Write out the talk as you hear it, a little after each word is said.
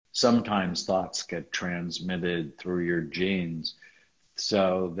sometimes thoughts get transmitted through your genes.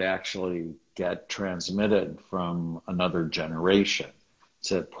 So they actually get transmitted from another generation.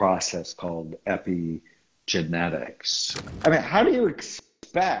 It's a process called epigenetics. I mean, how do you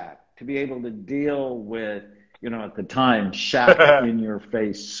expect to be able to deal with, at the time, Shaq in your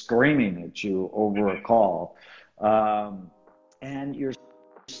face screaming at you over a call, and you're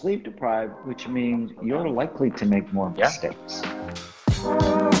sleep deprived, which means you're likely to make more mistakes.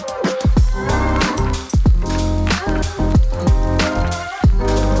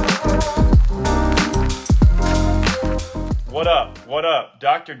 What up? What up?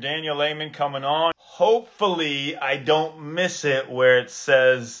 Dr. Daniel Amen coming on. Hopefully I don't miss it where it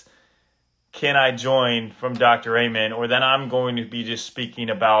says, can I join from Dr. Amen? Or then I'm going to be just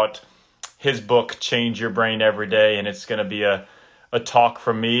speaking about his book, Change Your Brain Every Day. And it's going to be a talk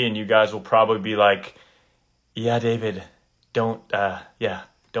from me. And you guys will probably be like, yeah, David, don't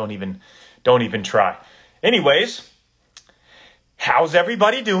even try. Anyways, how's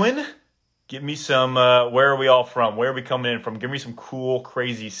everybody doing? Give me some, where are we all from? Where are we coming in from? Give me some cool,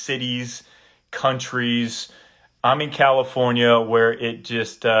 crazy cities, countries. I'm in California where it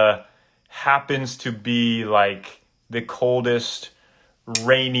just happens to be like the coldest,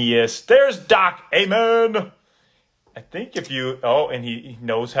 rainiest. There's Doc Amen. I think and he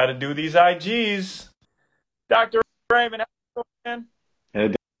knows how to do these IGs. Dr. Amen, how are you doing?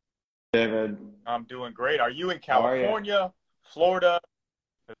 Hey, David. I'm doing great. Are you in California, Florida?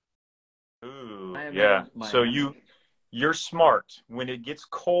 Ooh, yeah. So you're smart. When it gets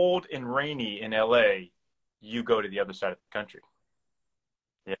cold and rainy in LA, you go to the other side of the country.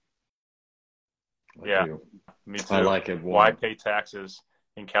 Yeah. Yeah. Me too. I like it. Why pay taxes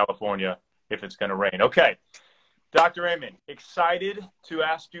in California if it's going to rain? Okay. Dr. Amen, excited to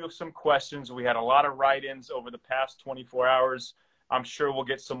ask you some questions. We had a lot of write-ins over the past 24 hours. I'm sure we'll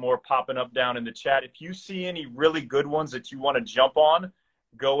get some more popping up down in the chat. If you see any really good ones that you want to jump on,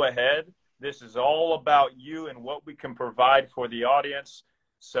 go ahead. This is all about you and what we can provide for the audience.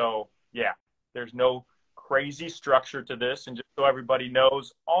 So, yeah, there's no crazy structure to this. And just so everybody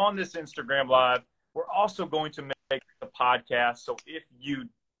knows, on this Instagram Live, we're also going to make a podcast. So if you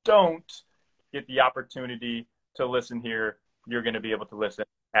don't get the opportunity to listen here, you're going to be able to listen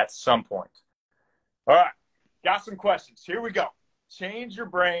at some point. All right, got some questions. Here we go. Change your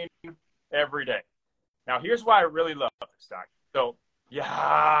brain every day. Now, here's why I really love this, Doc. So,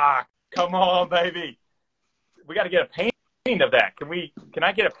 yeah, come on, baby. We got to get a painting of that. Can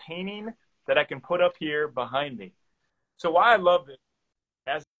I get a painting that I can put up here behind me? So why I love this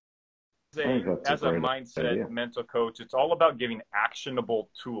as a mindset mental coach, it's all about giving actionable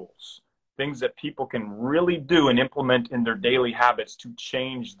tools, things that people can really do and implement in their daily habits to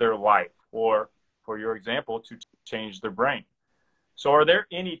change their life, or for your example, to change their brain. So are there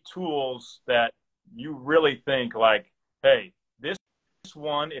any tools that you really think like, hey, this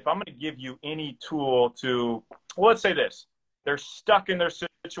one, if I'm going to give you any tool to, well, let's say this, they're stuck in their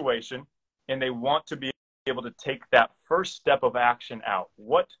situation and they want to be able to take that first step of action out.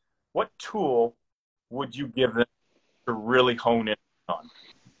 What tool would you give them to really hone in on?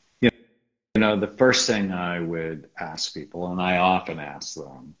 The first thing I would ask people, and I often ask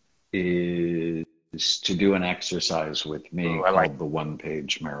them, is to do an exercise with me called the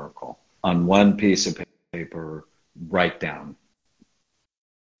one-page miracle. On one piece of paper, write down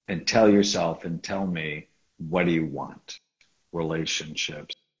and tell yourself and tell me, what do you want?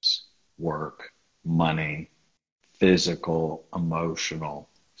 Relationships, work, money, physical, emotional,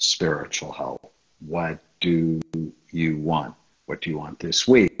 spiritual health. What do you want? What do you want this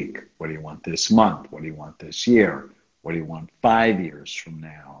week? What do you want this month? What do you want this year? What do you want 5 years from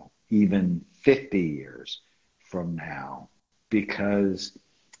now? Even 50 years from now? Because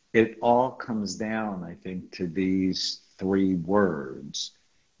it all comes down, I think, to these three words.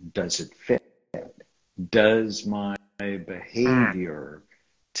 Does it fit? Does my behavior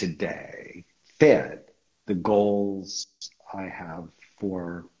today fit the goals I have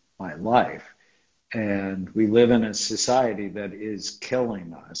for my life? And we live in a society that is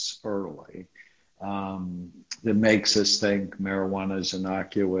killing us early, that makes us think marijuana is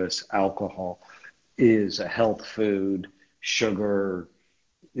innocuous, alcohol is a health food, sugar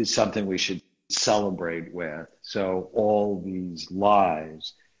is something we should celebrate with. So all these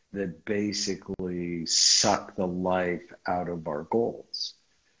lies that basically suck the life out of our goals.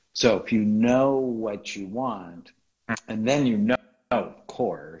 So if you know what you want, and then you know, of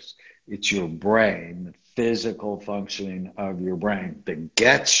course, it's your brain, the physical functioning of your brain that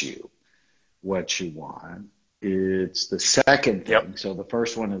gets you what you want. It's the second thing. Yep. So the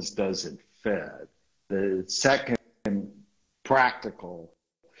first one is, does it fit? The second practical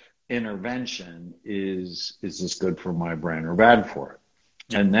intervention is this good for my brain or bad for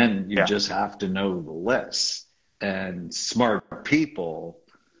it? And then you just have to know the list. And smart people,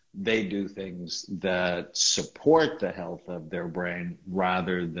 they do things that support the health of their brain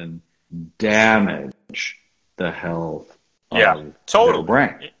rather than damage the health of their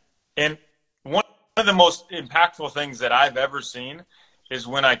brain. And one of the most impactful things that I've ever seen is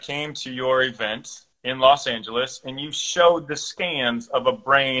when I came to your event in Los Angeles and you showed the scans of a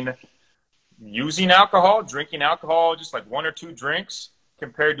brain using alcohol, drinking alcohol, just like 1 or 2 drinks,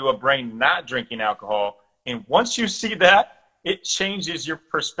 compared to a brain not drinking alcohol. And once you see that, it changes your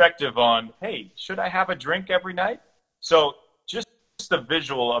perspective on, hey, should I have a drink every night? So just the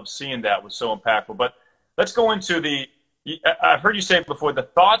visual of seeing that was so impactful. But let's go into I've heard you say before, the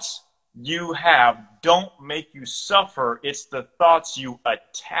thoughts you have don't make you suffer. It's the thoughts you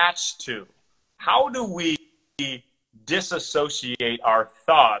attach to. How do we disassociate our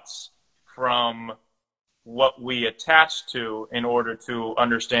thoughts from what we attach to in order to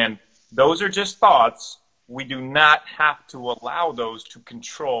understand those are just thoughts? We do not have to allow those to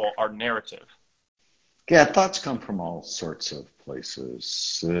control our narrative. Yeah, thoughts come from all sorts of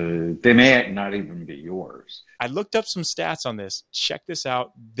places. They may not even be yours. I looked up some stats on this. Check this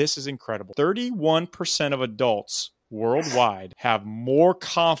out. This is incredible. 31% of adults worldwide have more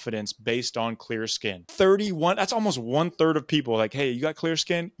confidence based on clear skin. 31, that's almost 1/3 of people. Like, hey, you got clear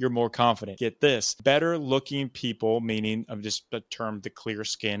skin, you're more confident. Get this, better looking people, meaning of just the term, the clear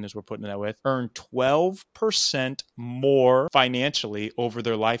skin as we're putting that with, earn 12% more financially over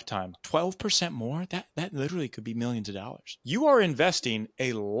their lifetime. 12% more? That literally could be millions of dollars. You are investing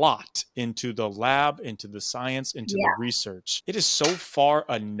a lot into the lab, into the science, into the research. It is so far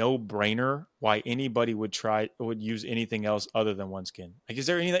a no-brainer why anybody would use anything else other than OneSkin. Like, is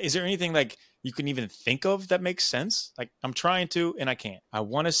there anything like you can even think of that makes sense? Like, I'm trying to, and I can't. I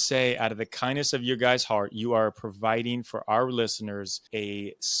want to say, out of the kindness of your guys' heart, you are providing for our listeners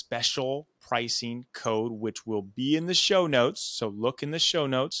a special pricing code, which will be in the show notes. So look in the show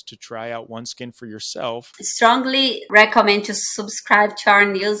notes to try out OneSkin for yourself. Strongly recommend to subscribe to our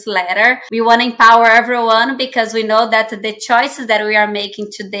newsletter. We want to empower everyone because we know that the choices that we are making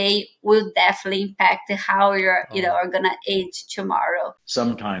today will definitely impact how you're, are going to age tomorrow.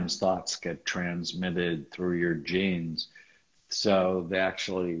 Sometimes thoughts get transmitted through your genes. So they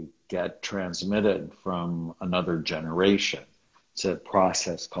actually get transmitted from another generation. It's a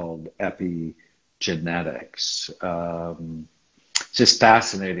process called epigenetics. It's just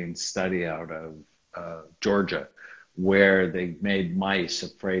fascinating study out of Georgia, where they made mice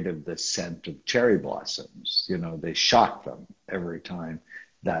afraid of the scent of cherry blossoms. They shocked them every time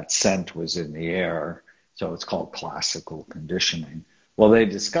that scent was in the air. So it's called classical conditioning. Well, they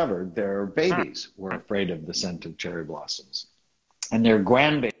discovered their babies were afraid of the scent of cherry blossoms, and their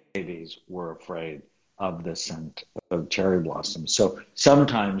grandbabies were afraid of the scent of cherry blossoms. So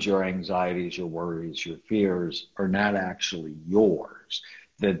sometimes your anxieties, your worries, your fears are not actually yours,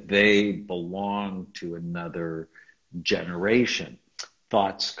 that they belong to another generation.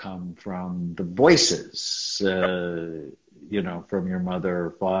 Thoughts come from the voices, from your mother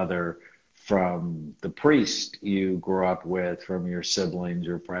or father, from the priest you grew up with, from your siblings,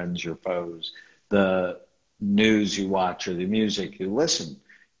 your friends, your foes, the news you watch or the music you listen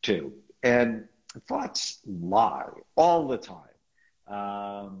to. And thoughts lie all the time.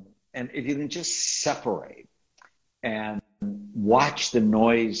 And if you can just separate and watch the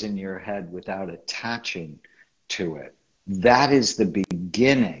noise in your head without attaching to it, that is the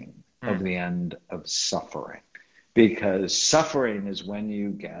beginning of the end of suffering. Because suffering is when you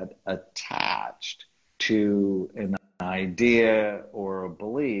get attached to an idea or a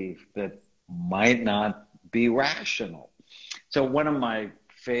belief that might not be rational. So one of my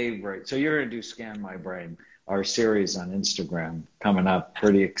favorite, so you're going to do Scan My Brain, our series on Instagram coming up.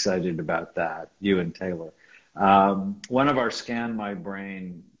 Pretty excited about that, you and Taylor. One of our Scan My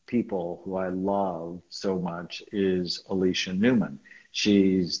Brain people who I love so much is Alicia Newman.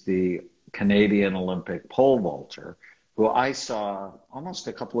 She's the Canadian Olympic pole vaulter who I saw almost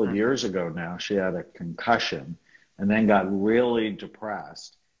a couple of years ago now. She had a concussion and then got really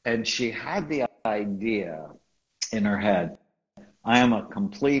depressed. And she had the idea in her head, I am a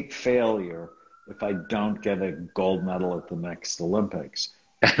complete failure if I don't get a gold medal at the next Olympics.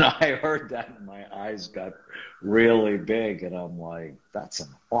 And I heard that and my eyes got really big. And I'm like, that's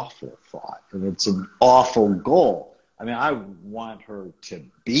an awful thought. And it's an awful goal. I mean, I want her to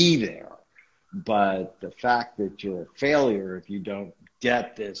be there. But the fact that you're a failure if you don't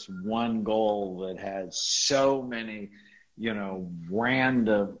get this one goal that has so many,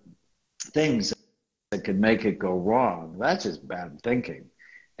 random things that could make it go wrong, that's just bad thinking.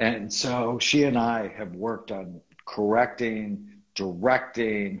 And so she and I have worked on correcting,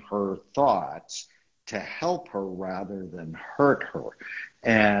 directing her thoughts to help her rather than hurt her.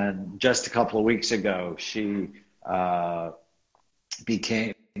 And just a couple of weeks ago, she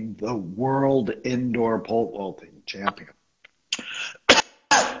became the world indoor pole vaulting champion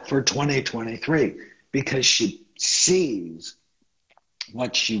for 2023 because she sees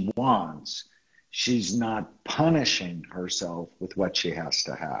what she wants. She's not punishing herself with what she has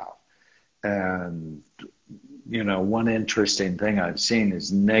to have. And, you know, one interesting thing I've seen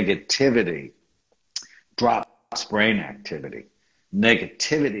is negativity drops brain activity.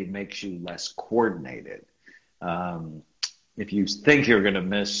 Negativity makes you less coordinated. If you think you're going to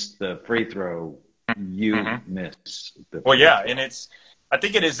miss the free throw, you miss the free throw. And I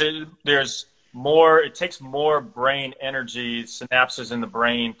think it takes more brain energy, synapses in the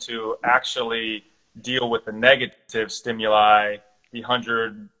brain to actually deal with the negative stimuli, the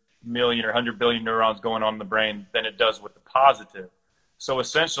 100 million or 100 billion neurons going on in the brain, than it does with the positive. So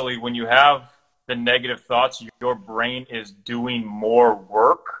essentially, when you have the negative thoughts, your brain is doing more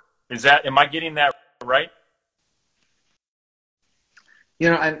work. Am I getting that right? You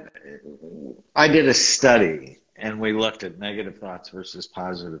know, I did a study and we looked at negative thoughts versus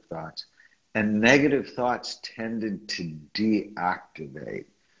positive thoughts. And negative thoughts tended to deactivate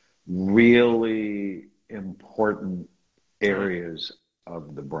really important areas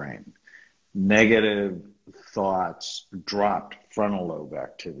of the brain. Negative thoughts dropped frontal lobe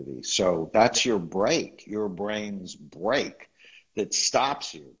activity. So that's your brake, your brain's brake that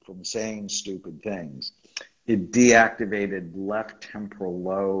stops you from saying stupid things. It deactivated left temporal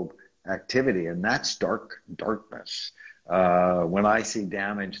lobe activity, and that's darkness. When I see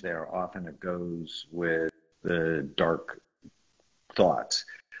damage there, often it goes with the dark thoughts,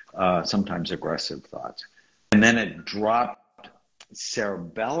 sometimes aggressive thoughts. And then it dropped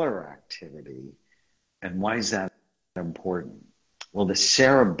cerebellar activity. And why is that important? Well, the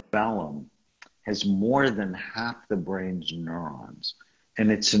cerebellum has more than half the brain's neurons,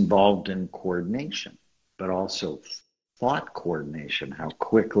 and it's involved in coordination, but also thought coordination, how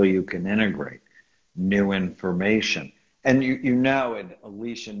quickly you can integrate new information. And you know at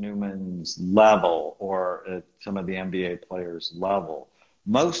Alicia Newman's level or at some of the NBA players' level,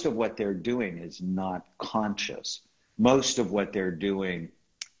 most of what they're doing is not conscious. Most of what they're doing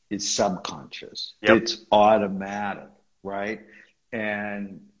is subconscious. Yep. It's automatic, right?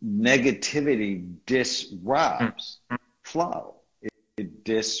 And negativity disrupts flow. It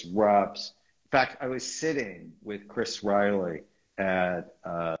disrupts. In fact, I was sitting with Chris Riley at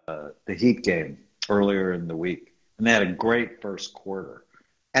the Heat game earlier in the week, and they had a great first quarter.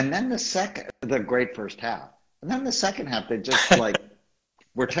 And then the great first half. And then the second half, they just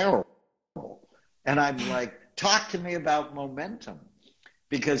were terrible. And I'm like, talk to me about momentum.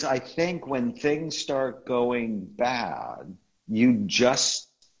 Because I think when things start going bad, you just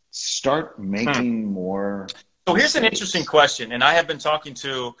start making more. So here's an interesting question. And I have been talking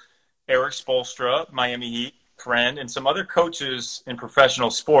to Eric Spoelstra, Miami Heat friend, and some other coaches in professional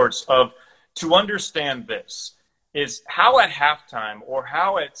sports to understand this is how at halftime or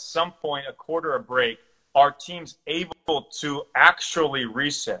how at some point a quarter or break are teams able to actually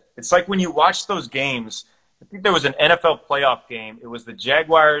reset. It's like when you watch those games. I think there was an NFL playoff game. It was the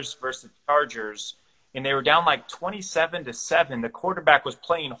Jaguars versus the Chargers, and they were down like 27-7. The quarterback was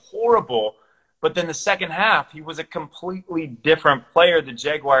playing horrible, but then the second half, he was a completely different player. The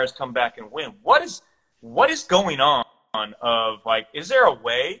Jaguars come back and win. What is going on? Is there a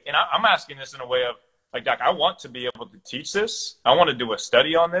way? And I'm asking this in a way of like, Doc, I want to be able to teach this. I want to do a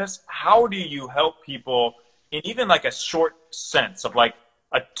study on this. How do you help people in even like a short sense of like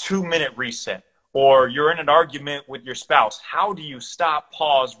a 2-minute reset? Or you're in an argument with your spouse. How do you stop,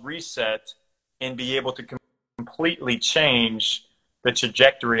 pause, reset, and be able to completely change the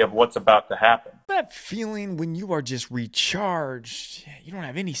trajectory of what's about to happen? That feeling when you are just recharged, you don't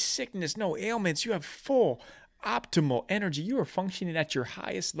have any sickness, no ailments, you have full, optimal energy, you are functioning at your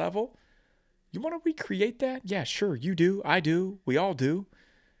highest level. You want to recreate that? Yeah, sure, you do, I do, we all do.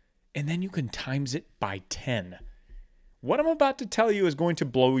 And then you can times it by 10. What I'm about to tell you is going to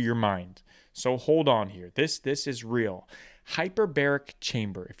blow your mind. So hold on here. This is real. Hyperbaric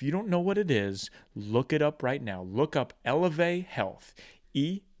chamber. If you don't know what it is, look it up right now. Look up Eleve Health,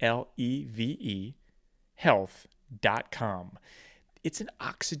 ELEVE health.com. It's an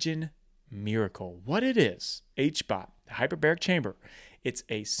oxygen miracle. What it is, HBOT, hyperbaric chamber. It's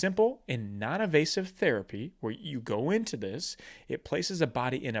a simple and non-invasive therapy where you go into this. It places a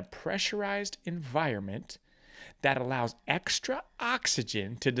body in a pressurized environment that allows extra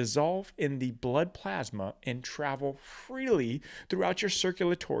oxygen to dissolve in the blood plasma and travel freely throughout your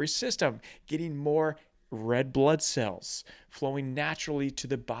circulatory system, getting more red blood cells flowing naturally to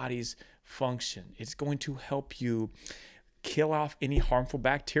the body's function. It's going to help you kill off any harmful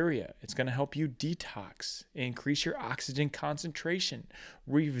bacteria. It's going to help you detox, increase your oxygen concentration,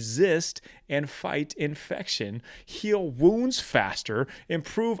 resist and fight infection, heal wounds faster,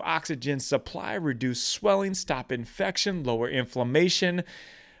 improve oxygen supply, reduce swelling, stop infection, lower inflammation,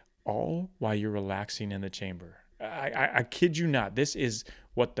 all while you're relaxing in the chamber. I kid you not. This is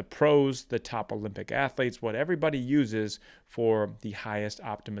what the pros, the top Olympic athletes, what everybody uses for the highest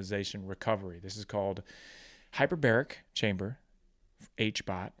optimization recovery. This is called Hyperbaric Chamber,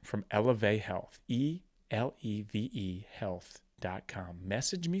 HBOT, from Eleve Health, ELEVE Health.com.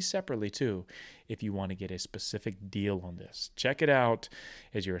 Message me separately, too, if you want to get a specific deal on this. Check it out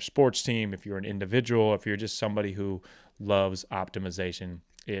as you're a sports team, if you're an individual, if you're just somebody who loves optimization.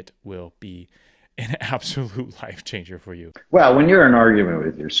 It will be an absolute life changer for you. Well, when you're in an argument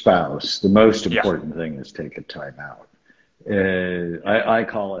with your spouse, the most important thing is take a time out. I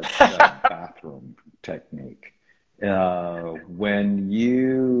call it the bathroom technique. When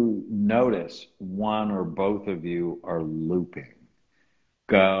you notice one or both of you are looping,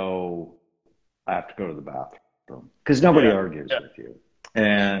 I have to go to the bathroom, because nobody argues with you.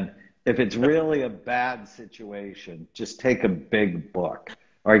 And if it's really a bad situation, just take a big book.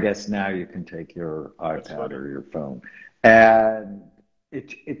 Or I guess now you can take your iPad or your phone. And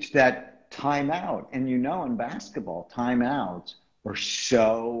it's that timeout. And in basketball, timeouts are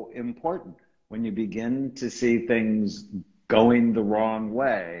so important. When you begin to see things going the wrong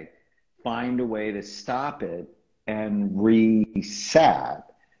way, find a way to stop it and reset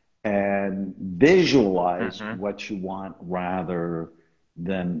and visualize what you want rather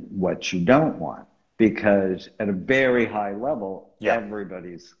than what you don't want. Because at a very high level,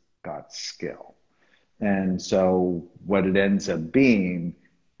 everybody's got skill. And so what it ends up being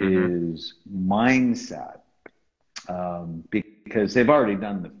is mindset, because they've already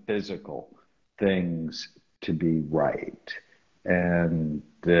done the physical things to be right. And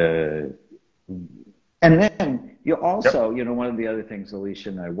then you also, one of the other things Alicia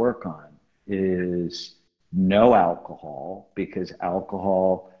and I work on is no alcohol, because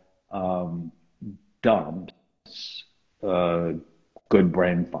alcohol dumps good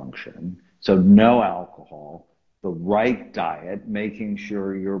brain function. So no alcohol, the right diet, making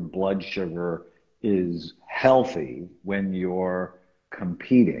sure your blood sugar is healthy when you're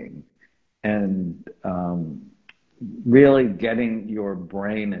competing, and really getting your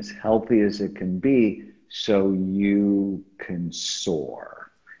brain as healthy as it can be so you can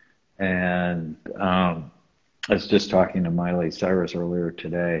soar. And I was just talking to Miley Cyrus earlier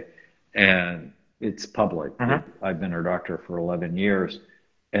today, and it's public. I've been her doctor for 11 years,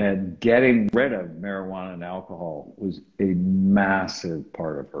 and getting rid of marijuana and alcohol was a massive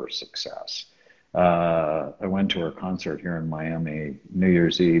part of her success. I went to her concert here in Miami New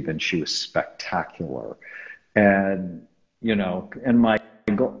Year's Eve, and she was spectacular. And, and my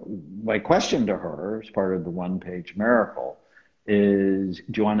question to her as part of the one-page miracle is,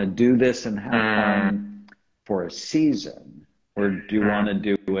 do you want to do this and have fun for a season, or do you want to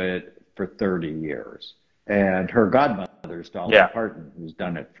do it for 30 years? And her godmother's Dolly Parton, who's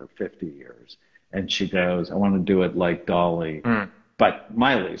done it for 50 years. And she goes, I want to do it like Dolly, but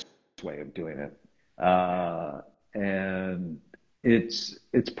Miley's way of doing it. And it's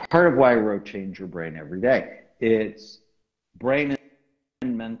part of why I wrote Change Your Brain Every Day. It's brain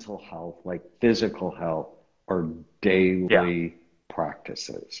and mental health, like physical health, are daily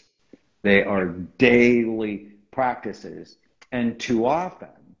practices. They are daily practices. And too often,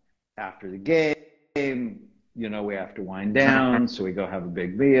 after the game, we have to wind down, so we go have a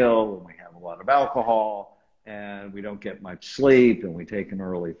big meal, and we have a lot of alcohol, and we don't get much sleep, and we take an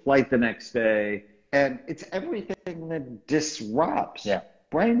early flight the next day. And it's everything that disrupts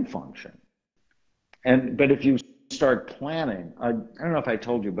brain function. But if you start planning, I don't know if I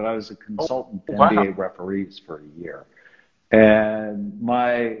told you, but I was a consultant to NBA referees for a year. And so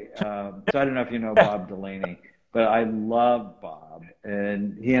I don't know if you know Bob Delaney, but I love Bob.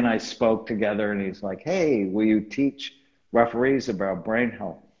 And he and I spoke together, and he's like, hey, will you teach referees about brain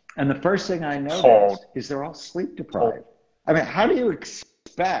health? And the first thing I noticed is they're all sleep deprived. I mean, how do you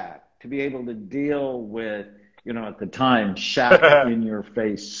expect to be able to deal with, at the time, Shaq in your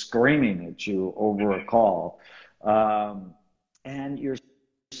face screaming at you over a call, and you're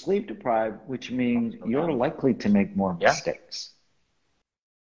sleep deprived, which means you're likely to make more mistakes.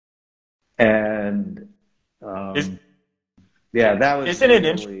 And that was isn't it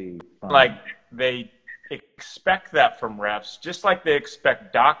interesting? Fun. Like they expect that from refs, just like they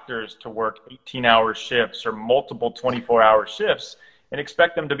expect doctors to work 18-hour shifts or multiple 24-hour shifts and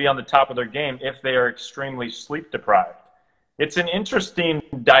expect them to be on the top of their game if they are extremely sleep deprived. It's an interesting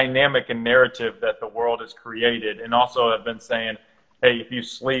dynamic and narrative that the world has created, and also have been saying, hey, if you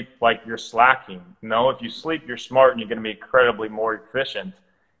sleep, like, you're slacking. No, if you sleep, you're smart and you're going to be incredibly more efficient.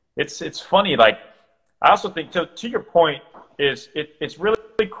 It's funny. Like, I also think, to your point, is it's really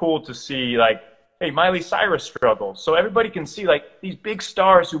cool to see, like, hey, Miley Cyrus struggles. So everybody can see, like, these big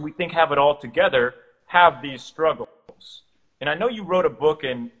stars who we think have it all together have these struggles. And I know you wrote a book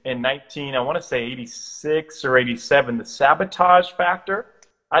in 86 or 87, The Sabotage Factor.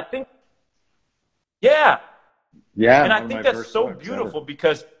 I think, yeah. Yeah. And I think that's so beautiful,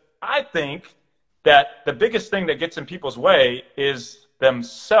 because I think that the biggest thing that gets in people's way is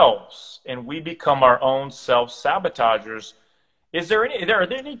themselves, and we become our own self-sabotagers. Are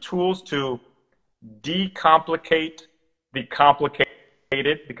there any tools to decomplicate the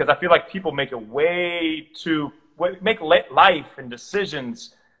complicated? Because I feel like people make it make life and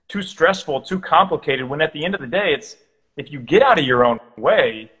decisions too stressful, too complicated, when at the end of the day, it's, if you get out of your own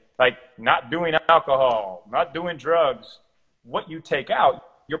way, like not doing alcohol, not doing drugs, what you take out,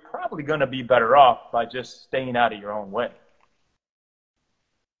 you're probably going to be better off by just staying out of your own way.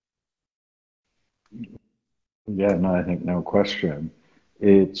 Yeah, no, I think no question.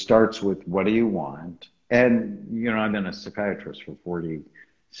 It starts with, what do you want? And, I've been a psychiatrist for 40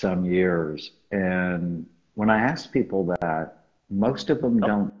 some years. And when I ask people that, most of them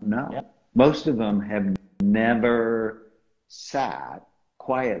don't know. Yeah. Most of them have never sat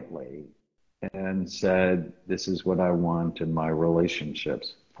quietly and said, this is what I want in my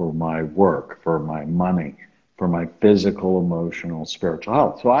relationships, for my work, for my money, for my physical, emotional, spiritual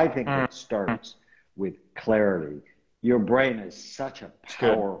health. So I think it starts with clarity. Your brain is such a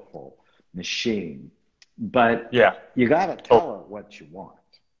powerful machine, but you got to tell it what you want.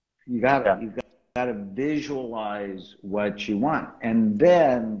 You got to visualize what you want. And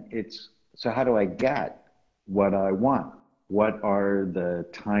then so how do I get what I want? What are the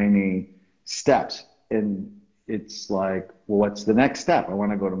tiny steps? And it's like, well, what's the next step? I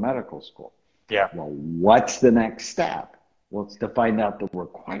want to go to medical school. Yeah. Well, what's the next step? Well, it's to find out the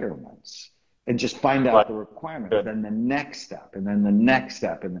requirements. And just find out the requirements. Then the next step, and then the next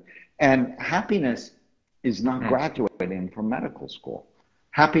step. And happiness is not graduating from medical school.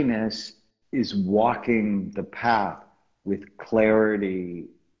 Happiness is walking the path with clarity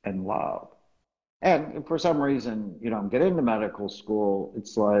and love. And if for some reason you don't get into medical school,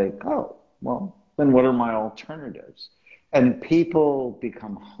 it's like, oh, well, then what are my alternatives? And people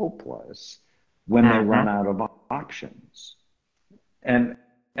become hopeless when they run out of options. And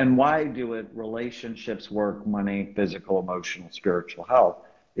why do it? Relationships, work, money, physical, emotional, spiritual health,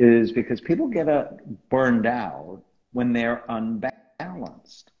 is because people get burned out when they're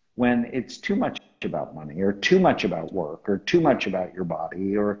unbalanced, when it's too much about money, or too much about work, or too much about your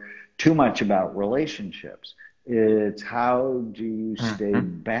body, or too much about relationships. It's, how do you stay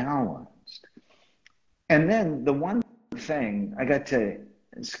balanced? And then the one thing, I got to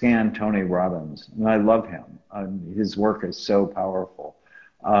scan Tony Robbins, and I love him. His work is so powerful.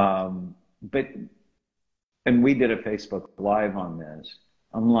 And we did a Facebook Live on this.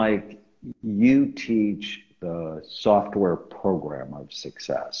 I'm like, you teach the software program of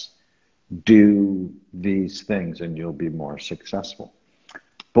success. Do these things and you'll be more successful.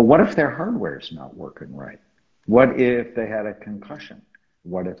 But what if their hardware's not working right? What if they had a concussion?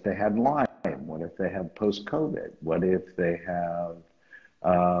 What if they had Lyme? What if they have post-COVID? What if they have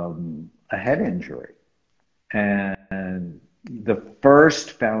a head injury? And the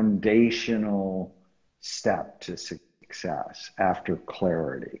first foundational step to success after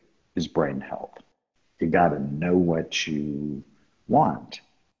clarity is brain health. You got to know what you want.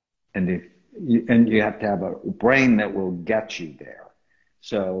 And you have to have a brain that will get you there.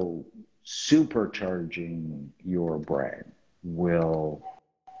 So supercharging your brain will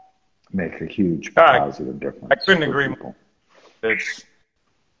make a huge positive difference. I couldn't agree more.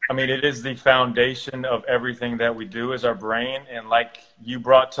 It is the foundation of everything that we do, is our brain. And like you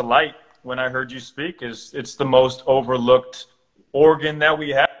brought to light when I heard you speak, it's the most overlooked organ that we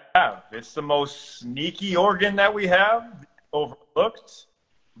have. It's the most sneaky organ that we have, overlooked,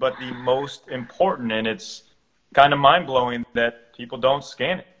 but the most important. And it's kind of mind-blowing that people don't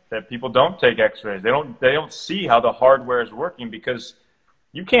scan it, that people don't take x-rays. They don't see how the hardware is working, because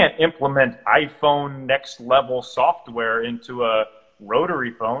you can't implement iPhone next level software into a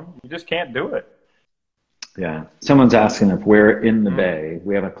rotary phone. You just can't do it. Yeah. Someone's asking if we're in the Bay.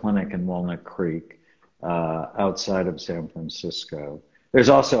 We have a clinic in Walnut Creek, outside of San Francisco. There's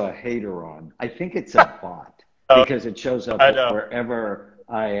also a hater on. I think it's a bot because it shows up wherever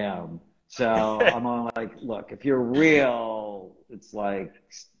I am. So I'm all like, look, if you're real, it's like,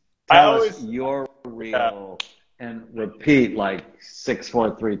 tell us you're real and repeat like 6,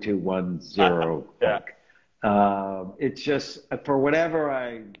 4, 3, 2, 1, 0. It's just for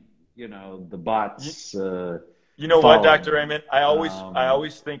whatever the bots. You know what, Dr. Amen? I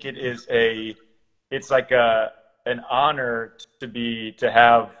always think it's like an honor to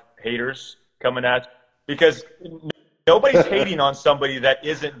have haters coming at you, because nobody's hating on somebody that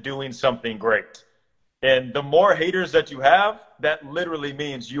isn't doing something great. And the more haters that you have, that literally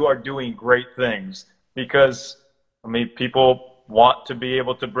means you are doing great things, because people want to be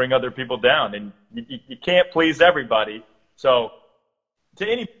able to bring other people down, and you can't please everybody. So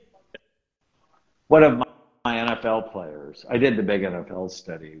one of my NFL players, I did the big NFL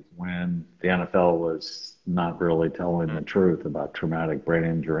studies when the NFL was not really telling the truth about traumatic brain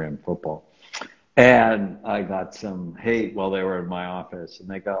injury in football. And I got some hate while they were in my office, and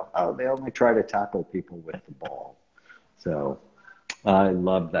they go, oh, they only try to tackle people with the ball. So I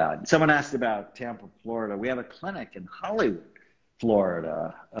love that. Someone asked about Tampa, Florida. We have a clinic in Hollywood,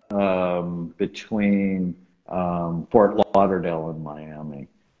 Florida, between Fort Lauderdale and Miami,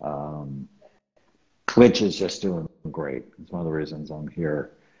 which is just doing great. It's one of the reasons I'm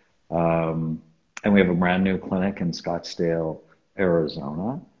here. And we have a brand new clinic in Scottsdale,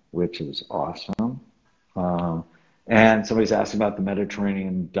 Arizona, which is awesome. And somebody's asked about the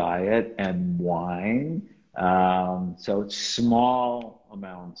Mediterranean diet and wine. So it's small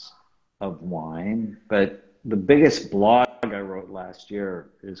amounts of wine, but the biggest blog I wrote last year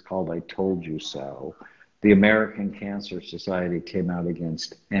is called I Told You So. The American Cancer Society came out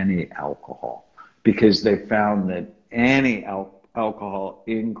against any alcohol because they found that any alcohol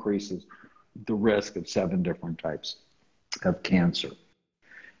increases the risk of 7 different types of cancer.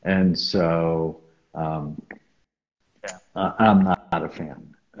 And so I'm not a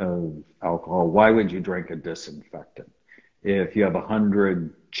fan of alcohol. Why would you drink a disinfectant if you have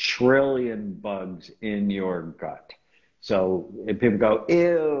 100 trillion bugs in your gut? So if people go,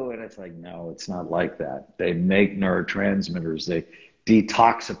 ew, and it's like, no, it's not like that. They make neurotransmitters. They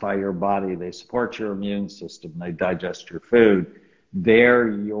detoxify your body. They support your immune system. They digest your food. They're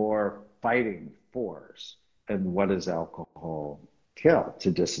your fighting force. And what does alcohol kill? It's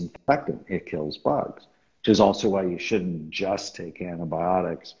a disinfectant. It kills bugs, which is also why you shouldn't just take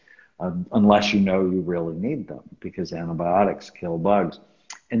antibiotics unless you know you really need them, because antibiotics kill bugs.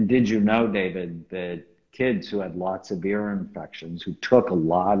 And did you know, David, that kids who had lots of ear infections, who took a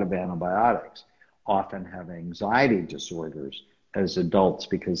lot of antibiotics, often have anxiety disorders as adults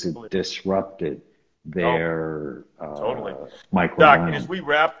because it disrupted their microbiome? Doc, and as we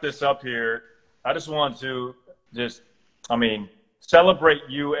wrap this up here, I just want to celebrate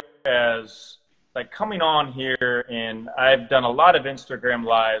you as coming on here, and I've done a lot of Instagram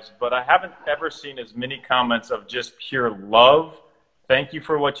lives, but I haven't ever seen as many comments of just pure love. Thank you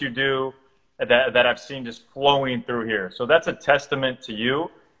for what you do that I've seen just flowing through here. So that's a testament to you,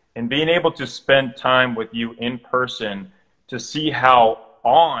 and being able to spend time with you in person to see how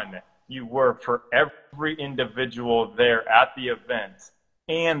on you were for every individual there at the event,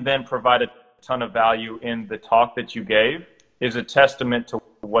 and then provide a ton of value in the talk that you gave, is a testament to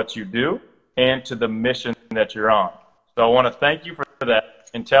what you do and to the mission that you're on. So I want to thank you for that,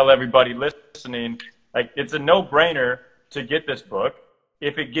 and tell everybody listening, it's a no-brainer to get this book.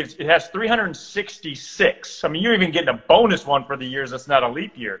 It has 366. You're even getting a bonus one for the years that's not a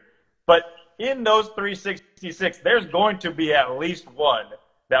leap year. But in those 366, there's going to be at least one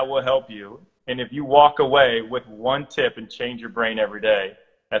that will help you. And if you walk away with one tip and change your brain every day,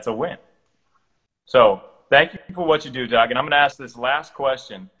 that's a win. So thank you for what you do, Doc. And I'm going to ask this last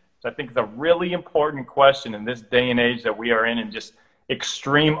question. So I think it's a really important question in this day and age that we are in, and just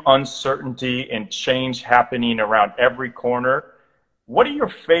extreme uncertainty and change happening around every corner. What are your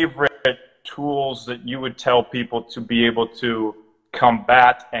favorite tools that you would tell people to be able to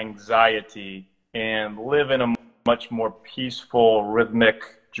combat anxiety and live in a much more peaceful, rhythmic,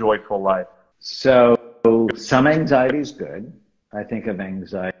 joyful life? So some anxiety is good. I think of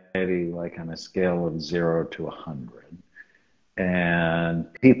anxiety like on a scale of 0 to 100.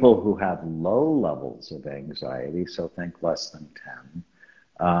 And people who have low levels of anxiety, so think less than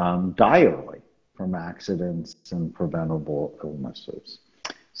 10, die early from accidents and preventable illnesses.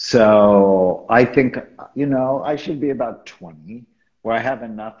 So I think, I should be about 20, where I have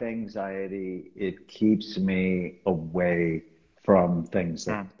enough anxiety, it keeps me away from things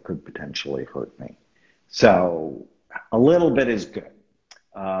that could potentially hurt me. So a little bit is good.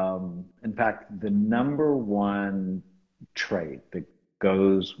 In fact, the number one trait that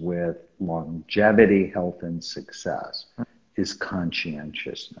goes with longevity, health, and success is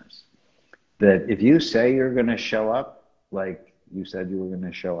conscientiousness. That if you say you're going to show up, like you said you were going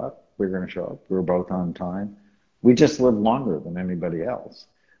to show up, we're going to show up, we're both on time, we just live longer than anybody else.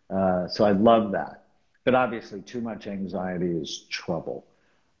 So I love that. But obviously, too much anxiety is trouble.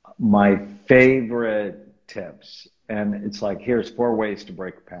 My favorite tips, and it's like, here's 4 ways to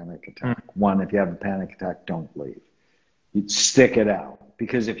break a panic attack. 1, if you have a panic attack, don't leave. You stick it out,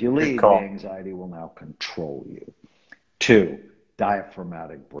 because if you leave, the anxiety will now control you. 2,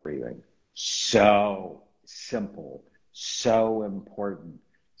 diaphragmatic breathing. So simple, so important.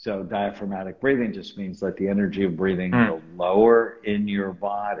 So diaphragmatic breathing just means let the energy of breathing go lower in your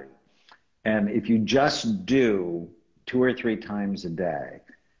body. And if you just do 2 or 3 times a day,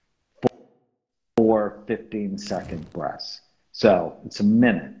 4 15-second breaths. So it's a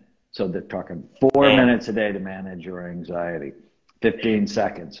minute. So they're talking 4 minutes a day to manage your anxiety. 15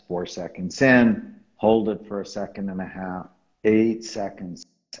 seconds, 4 seconds in, hold it for a second and a half, 8 seconds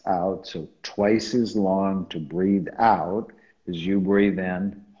out. So twice as long to breathe out as you breathe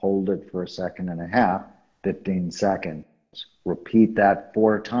in, hold it for a second and a half, 15 seconds. Repeat that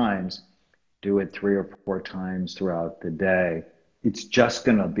 4 times. Do it 3 or 4 times throughout the day. It's just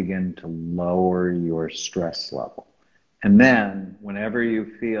going to begin to lower your stress level. And then whenever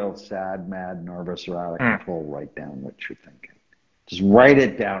you feel sad, mad, nervous, or out of control, write down what you're thinking. Just write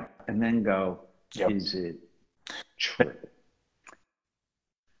it down and then go, is it true?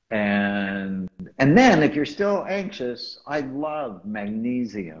 And then if you're still anxious, I love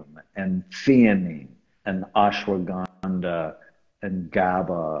magnesium and theanine and ashwagandha and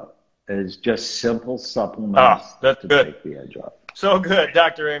GABA as just simple supplements to take the edge off. So good,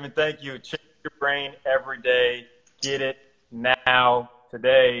 Dr. Amen. Thank you. Change your brain every day. Get it now,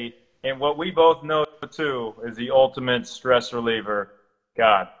 today. And what we both know, too, is the ultimate stress reliever.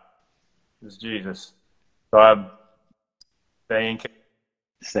 God is Jesus. So I'm staying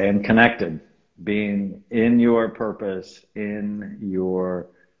connected, being in your purpose, in your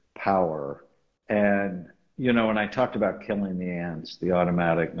power. And, you know, when I talked about killing the ants, the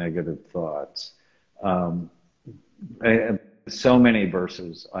automatic negative thoughts, so many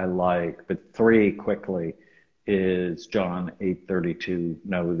verses I like, but 3 quickly is John 8:32,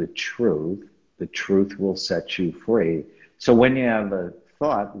 know the truth will set you free. So when you have a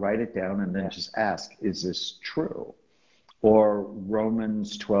thought, write it down and then just ask, is this true? Or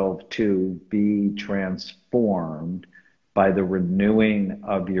Romans 12:2, be transformed by the renewing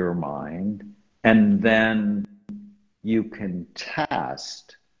of your mind, and then you can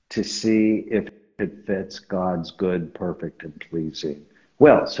test to see if it fits God's good, perfect, and pleasing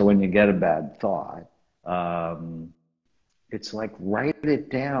will. So when you get a bad thought, it's like write it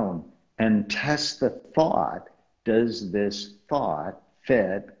down and test the thought. Does this thought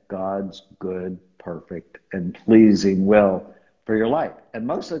fit God's good, perfect, and pleasing will for your life? And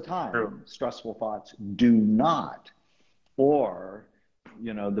most of the time, stressful thoughts do not. Or,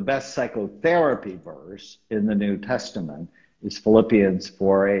 you know, the best psychotherapy verse in the New Testament is Philippians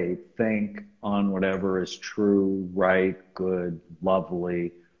 4:8. Think on whatever is true, right, good,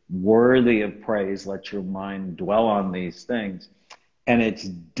 lovely, worthy of praise. Let your mind dwell on these things. And it's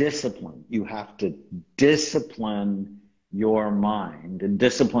discipline. You have to discipline your mind. And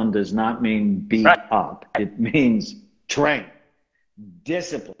discipline does not mean beat up. It means train.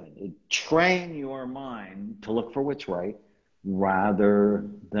 Discipline. Train your mind to look for what's right rather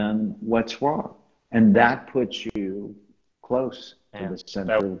than what's wrong. And that puts you close to the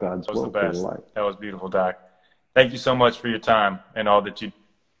center of God's will for your life. That was beautiful, Doc. Thank you so much for your time and all that you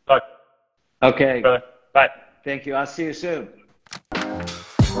do. Okay. Brother. Bye. Thank you. I'll see you soon.